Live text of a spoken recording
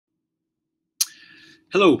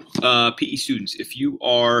Hello, PE students. If you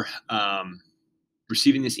are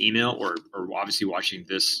receiving this email or obviously watching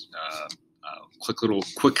this quick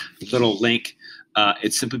little link,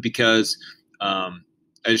 it's simply because I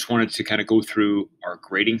just wanted to kind of go through our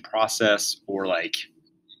grading process, or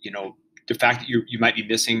the fact that you might be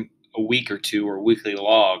missing a week or two or a weekly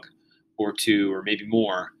log or two or maybe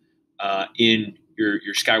more in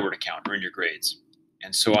your Skyward account or in your grades.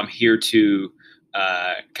 And so I'm here to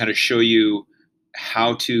kind of show you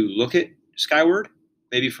how to look at Skyward,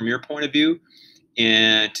 maybe from your point of view,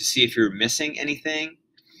 and to see if you're missing anything,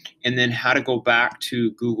 and then how to go back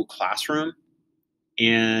to Google Classroom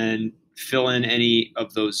and fill in any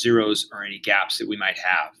of those zeros or any gaps that we might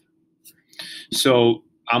have. So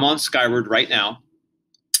I'm on Skyward right now,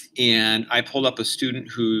 and I pulled up a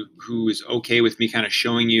student who is okay with me kind of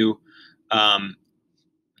showing you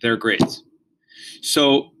their grades.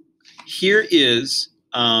 So here is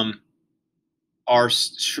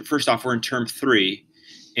first off, we're in term 3,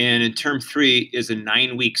 and in term 3 is a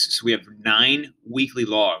 9 weeks. So we have 9 weekly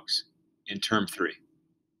logs in term 3.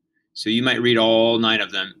 So you might read all 9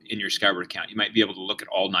 of them in your Skyward account. You might be able to look at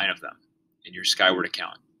all 9 of them in your Skyward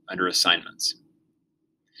account under assignments.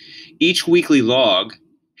 Each weekly log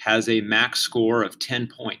has a max score of 10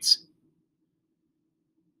 points.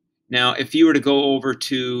 Now, if you were to go over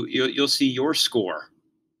to, you'll see your score.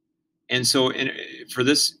 And so for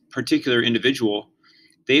this particular individual,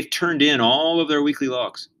 they've turned in all of their weekly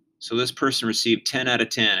logs. So this person received 10 out of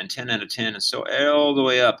 10 and 10 out of 10, and so all the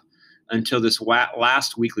way up until this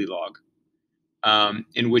last weekly log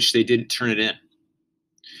in which they didn't turn it in.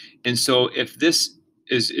 And so if this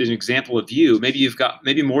is an example of you, maybe you've got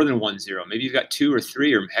more than 1 0, maybe you've got 2 or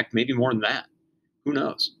 3, or heck, maybe more than that. Who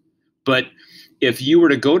knows? But if you were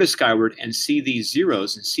to go to Skyward and see these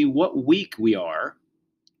zeros and see what week we are,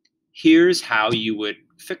 here's how you would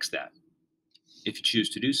fix that if you choose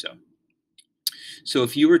to do so. So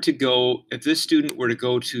if this student were to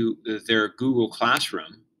go to their Google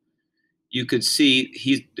Classroom, you could see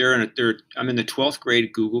I'm in the 12th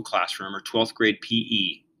grade Google Classroom, or 12th grade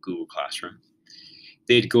PE Google Classroom.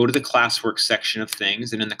 They'd go to the classwork section of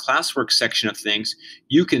things, and in the classwork section of things,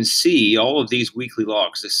 you can see all of these weekly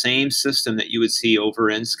logs, the same system that you would see over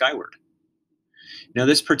in Skyward. Now,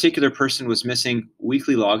 this particular person was missing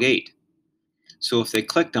weekly log 8. So if they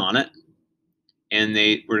clicked on it and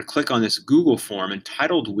they were to click on this Google form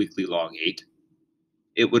entitled Weekly Log 8,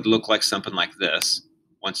 it would look like something like this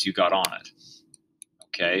once you got on it.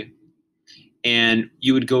 Okay? And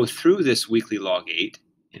you would go through this Weekly Log 8,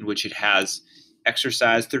 in which it has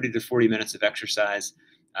exercise, 30 to 40 minutes of exercise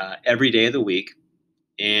every day of the week.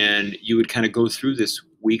 And you would kind of go through this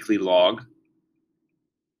weekly log.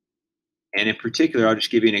 And in particular, I'll just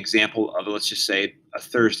give you an example of, let's just say, a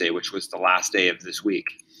Thursday, which was the last day of this week.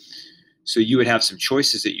 So you would have some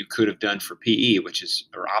choices that you could have done for PE, or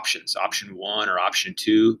options, option 1 or option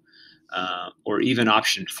 2, or even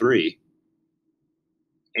option 3.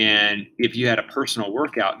 And if you had a personal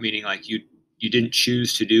workout, meaning like you didn't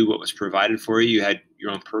choose to do what was provided for you, you had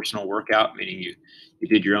your own personal workout, meaning you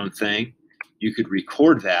did your own thing, you could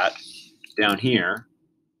record that down here.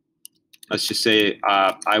 Let's just say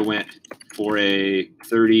I went for a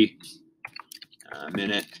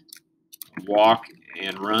 30-minute walk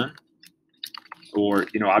and run, or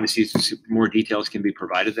obviously more details can be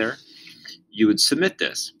provided there. You would submit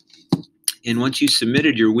this, and once you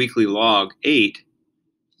submitted your weekly log 8,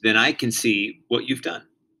 then I can see what you've done,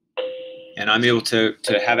 and I'm able to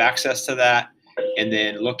have access to that, and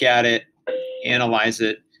then look at it, analyze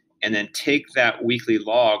it, and then take that weekly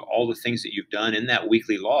log, all the things that you've done in that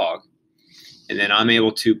weekly log, and then I'm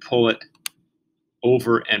able to pull it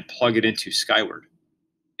over and plug it into Skyward,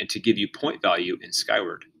 and to give you point value in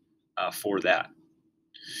Skyward for that.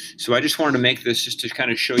 So I just wanted to make this just to kind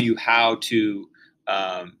of show you how to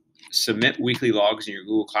submit weekly logs in your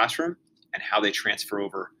Google Classroom and how they transfer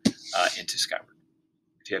over into Skyward.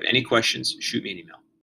 If you have any questions, shoot me an email.